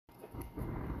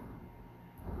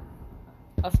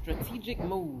A strategic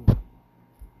move.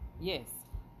 Yes,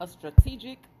 a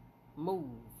strategic move.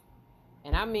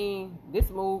 And I mean, this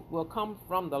move will come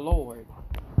from the Lord.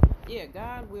 Yeah,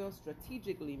 God will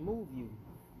strategically move you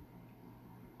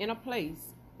in a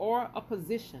place or a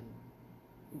position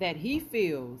that He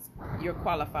feels you're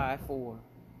qualified for.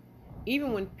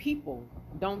 Even when people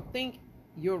don't think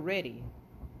you're ready,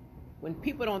 when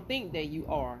people don't think that you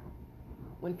are,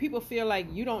 when people feel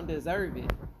like you don't deserve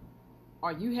it,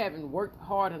 or you haven't worked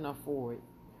hard enough for it,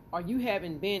 or you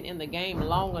haven't been in the game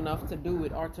long enough to do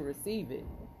it or to receive it.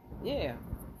 Yeah.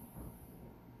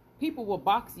 People will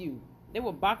box you. They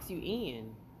will box you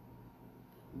in.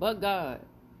 But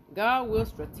God will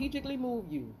strategically move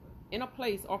you in a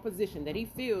place or position that He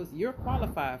feels you're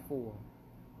qualified for,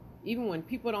 even when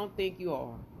people don't think you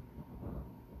are.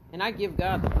 And I give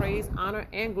God the praise, honor,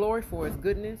 and glory for His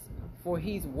goodness, for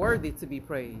He's worthy to be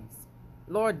praised.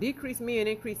 Lord, decrease me and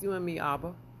increase you in me,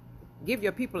 Abba. Give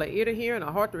your people an ear to hear and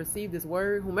a heart to receive this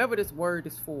word, whomever this word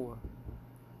is for.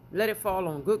 Let it fall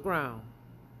on good ground.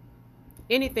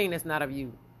 Anything that's not of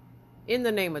you, in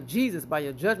the name of Jesus, by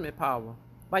your judgment power,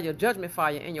 by your judgment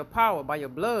fire and your power, by your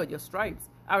blood, your stripes,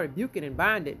 I rebuke it and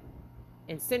bind it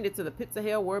and send it to the pits of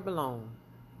hell where it belongs.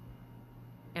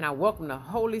 And I welcome the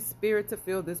Holy Spirit to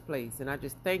fill this place. And I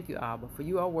just thank you, Abba, for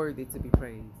you are worthy to be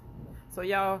praised. So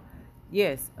y'all,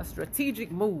 yes, a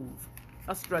strategic move.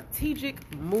 A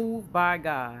strategic move by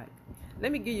God.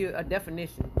 Let me give you a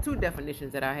definition, two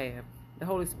definitions that I have. The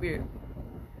Holy Spirit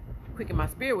quicken my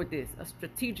spirit with this. A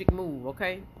strategic move,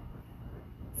 okay?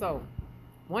 So,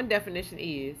 one definition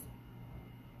is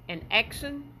an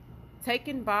action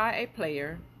taken by a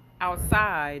player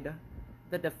outside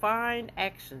the defined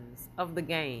actions of the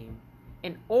game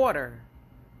in order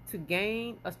to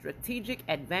gain a strategic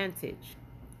advantage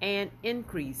and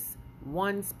increase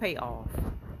one's payoff.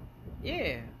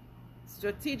 Yeah,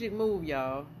 strategic move,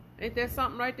 y'all. Ain't there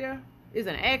something right there? Is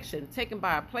an action taken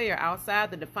by a player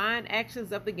outside the defined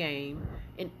actions of the game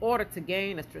in order to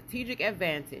gain a strategic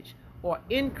advantage or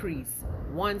increase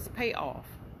one's payoff.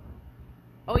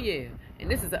 Oh yeah,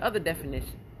 and this is the other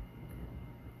definition.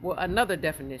 Well, another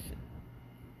definition.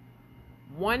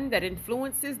 One that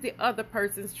influences the other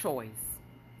person's choice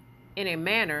in a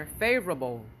manner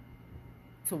favorable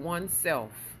to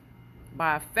oneself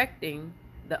by affecting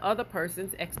the other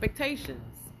person's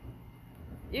expectations.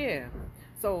 Yeah.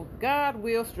 So God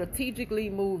will strategically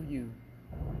move you.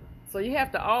 So you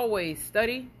have to always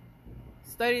study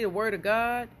the Word of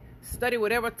God, study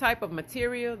whatever type of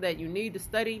material that you need to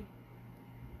study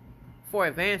for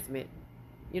advancement,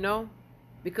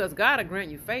 because God will grant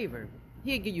you favor.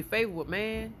 He'll give you favor with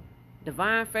man,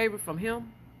 divine favor from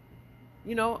Him,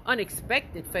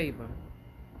 unexpected favor.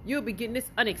 You'll be getting this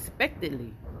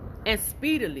unexpectedly and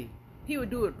speedily. He will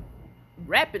do it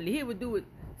rapidly. He will do it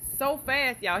so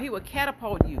fast, y'all. He will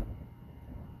catapult you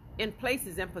in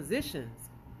places and positions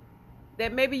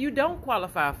that maybe you don't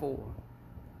qualify for.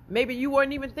 Maybe you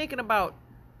weren't even thinking about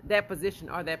that position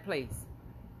or that place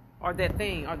or that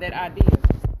thing or that idea.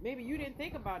 Maybe you didn't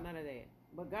think about none of that.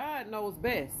 But God knows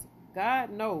best.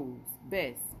 God knows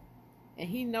best. And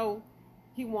He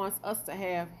wants us to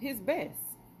have His best.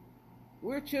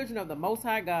 We're children of the Most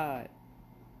High God.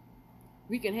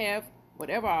 We can have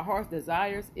whatever our heart's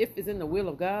desires, if it's in the will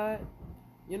of God.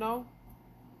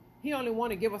 He only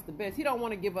want to give us the best. He don't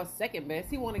want to give us second best.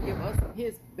 He want to give us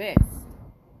His best.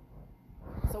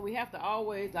 So we have to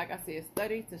always, like I said,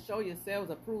 study to show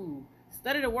yourselves approved.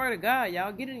 Study the Word of God,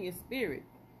 y'all. Get it in your spirit.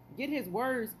 Get His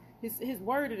words, His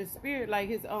word in the spirit, like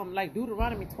like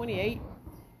Deuteronomy 28,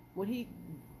 when He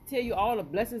tell you all the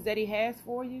blessings that He has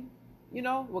for you.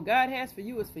 What God has for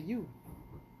you is for you.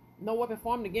 No weapon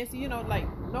formed against you,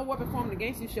 no weapon formed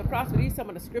against you shall prosper. These some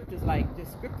of the scriptures, like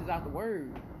just scriptures out the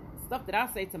Word. Stuff that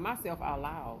I say to myself out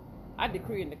loud. I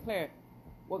decree and declare,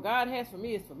 what God has for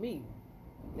me is for me.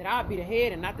 That I'll be the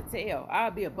head and not the tail.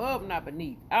 I'll be above, not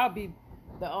beneath. I'll be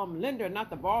the lender, not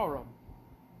the borrower.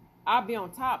 I'll be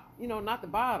on top, not the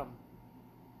bottom.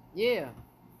 Yeah.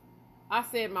 I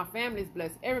said my family is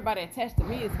blessed. Everybody attached to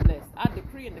me is blessed. I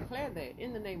decree and declare that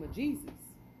in the name of Jesus.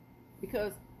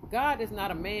 Because God is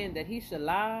not a man that He should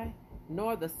lie,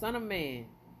 nor the Son of Man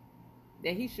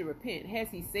that He should repent. Has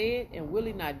He said and will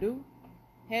He not do?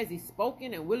 Has He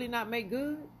spoken and will He not make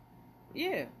good?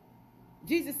 Yeah.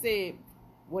 Jesus said,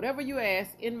 whatever you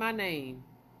ask in my name,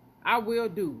 I will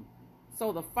do,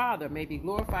 so the Father may be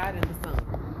glorified in the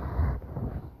Son.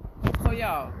 So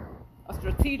y'all, a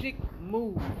strategic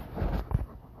move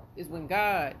is when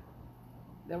God,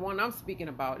 the one I'm speaking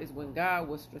about, is when God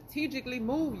will strategically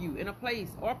move you in a place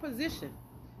or position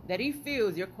that He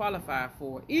feels you're qualified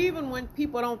for, even when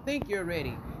people don't think you're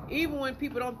ready, Even when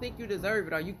people don't think you deserve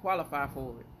it or you qualify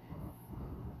for it.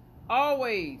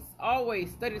 Always,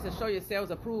 always study to show yourselves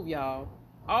approved, y'all.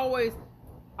 Always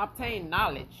obtain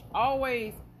knowledge.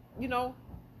 Always,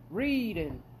 read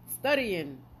and study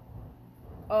and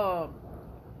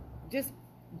just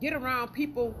get around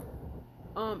people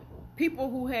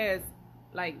who has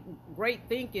like great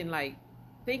thinking, like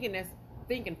thinking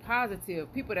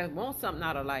positive, people that want something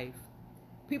out of life,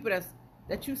 people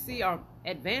that you see are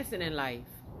advancing in life.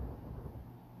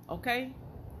 Okay?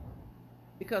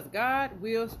 Because God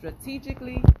will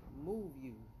strategically move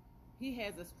you. He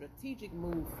has a strategic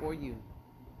move for you.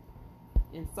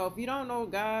 And so if you don't know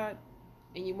God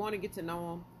and you want to get to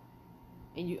know him,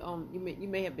 and you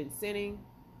may have been sinning,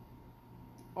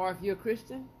 or if you're a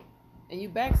Christian and you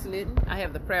backslidden, I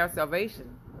have the prayer of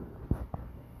salvation.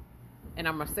 And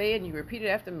I'm going to say it and you repeat it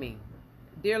after me.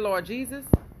 Dear Lord Jesus,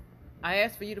 I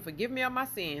ask for you to forgive me of my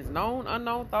sins, known,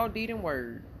 unknown, thought, deed, and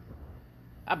word.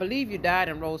 I believe you died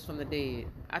and rose from the dead.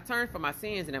 I turn from my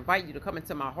sins and invite you to come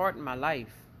into my heart and my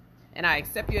life. And I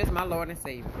accept you as my Lord and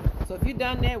Savior. So if you've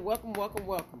done that, welcome, welcome,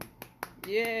 welcome.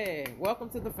 Yeah, welcome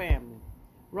to the family.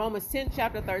 Romans 10,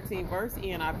 chapter 13, verse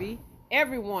NIV.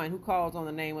 Everyone who calls on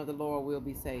the name of the Lord will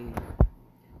be saved.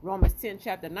 Romans 10,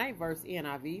 chapter 9, verse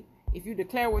NIV. If you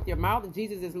declare with your mouth that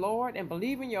Jesus is Lord and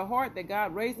believe in your heart that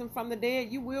God raised him from the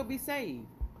dead, you will be saved.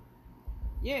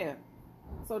 Yeah.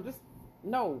 So just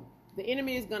know the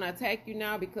enemy is going to attack you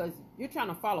now because you're trying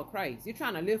to follow Christ. You're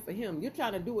trying to live for him. You're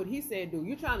trying to do what he said do.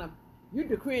 You're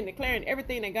decreeing, declaring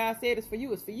everything that God said is for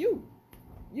you. It's for you.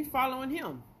 You're following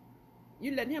him.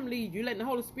 You letting him lead you. Letting the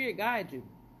Holy Spirit guide you.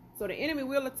 So the enemy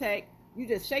will attack. You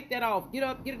just shake that off. Get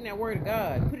up. Get in that word of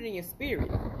God. Put it in your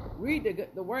spirit. Read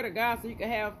the word of God so you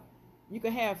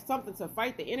can have something to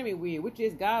fight the enemy with, which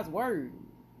is God's word.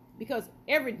 Because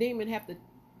every demon have to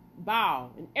bow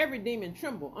and every demon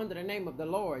tremble under the name of the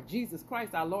Lord Jesus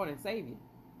Christ, our Lord and Savior.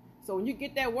 So when you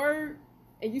get that word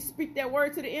and you speak that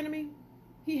word to the enemy,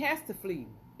 he has to flee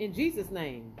in Jesus'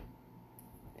 name.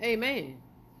 Amen.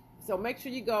 So make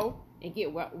sure you go and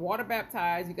get water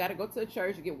baptized. You got to go to a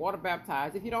church and get water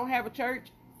baptized. If you don't have a church,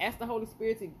 ask the Holy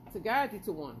Spirit to guide you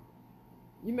to one.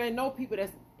 You may know people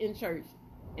that's in church,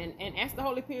 and ask the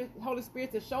Holy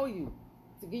Spirit to show you,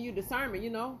 to give you discernment,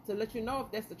 to let you know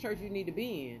if that's the church you need to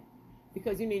be in.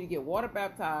 Because you need to get water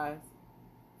baptized,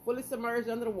 fully submerged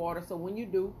under the water. So when you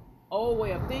do, old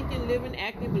way of thinking, living,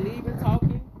 acting, believing,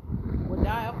 talking will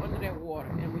die up under that water.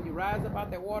 And when you rise up out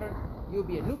that water, you'll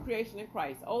be a new creation in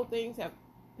Christ. Old things have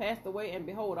passed away, and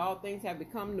behold, all things have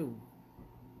become new.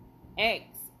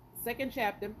 Acts, 2nd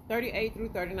chapter, 38 through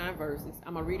 39 verses.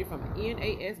 I'm going to read it from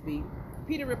NASB.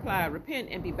 Peter replied, repent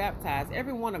and be baptized,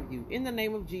 every one of you, in the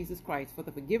name of Jesus Christ, for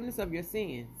the forgiveness of your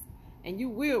sins, and you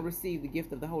will receive the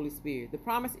gift of the Holy Spirit. The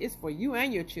promise is for you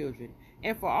and your children,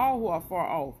 and for all who are far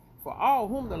off, for all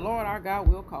whom the Lord our God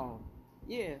will call.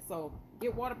 Yeah, so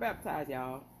get water baptized,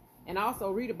 y'all. And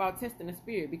also read about testing the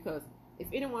spirit, because if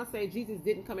anyone say Jesus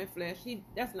didn't come in flesh,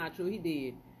 that's not true. He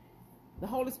did. The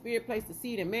Holy Spirit placed the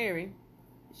seed in Mary.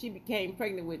 She became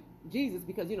pregnant with Jesus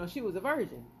because, she was a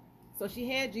virgin. So she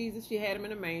had Jesus. She had him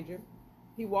in a manger.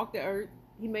 He walked the earth.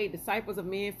 He made disciples of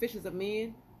men, fishers of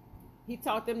men. He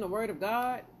taught them the word of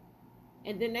God.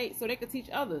 And then so they could teach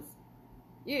others.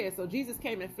 Yeah, so Jesus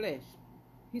came in flesh.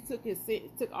 He took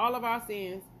all of our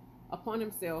sins upon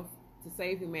himself to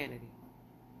save humanity.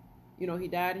 He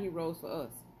died and he rose for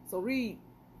us. So read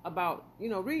about,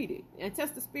 read it. And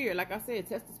test the spirit. Like I said,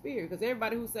 test the spirit. Because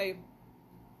everybody who say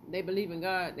they believe in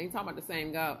God, they ain't talking about the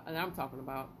same God that I'm talking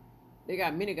about. They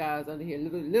got many guys under here,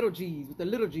 little G's, with the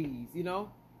little G's,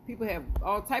 People have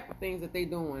all type of things that they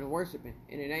doing and worshiping.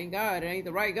 And it ain't God. It ain't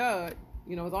the right God.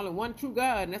 There's only one true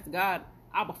God, and that's God,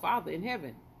 our Father in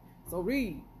heaven. So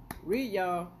read,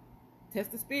 y'all.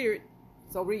 Test the spirit.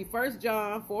 So read 1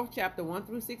 John, 4th chapter, 1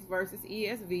 through 6 verses,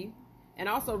 ESV. And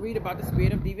also read about the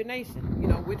spirit of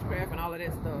divination, witchcraft and all of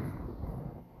that stuff.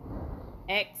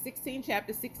 Acts 16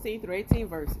 chapter, 16 through 18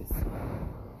 verses.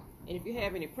 And if you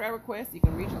have any prayer requests, you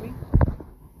can reach me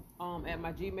at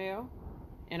my Gmail.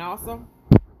 And also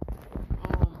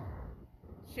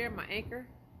share my anchor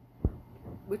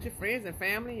with your friends and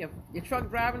family, your truck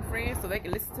driving friends, so they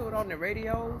can listen to it on the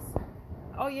radios.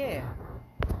 Oh yeah.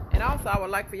 And also I would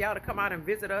like for y'all to come out and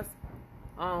visit us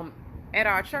at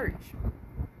our church.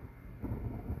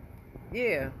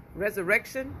 Yeah,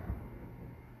 Resurrection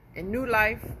and New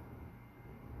Life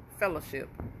Fellowship.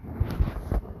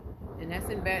 And that's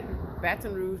in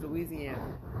Baton Rouge,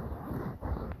 Louisiana.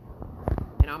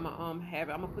 And I'm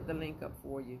gonna put the link up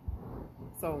for you.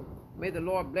 So may the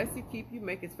Lord bless you, keep you,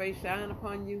 make his face shine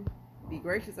upon you, be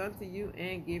gracious unto you,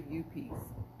 and give you peace.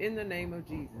 In the name of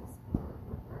Jesus.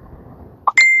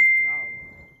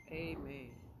 Amen.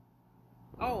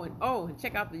 And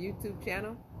check out the YouTube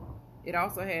channel. It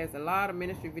also has a lot of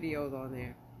ministry videos on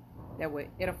there that will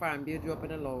edify and build you up in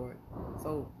the Lord.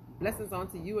 So blessings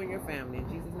unto you and your family. In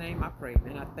Jesus' name I pray.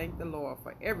 And I thank the Lord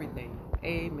for everything.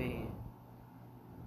 Amen.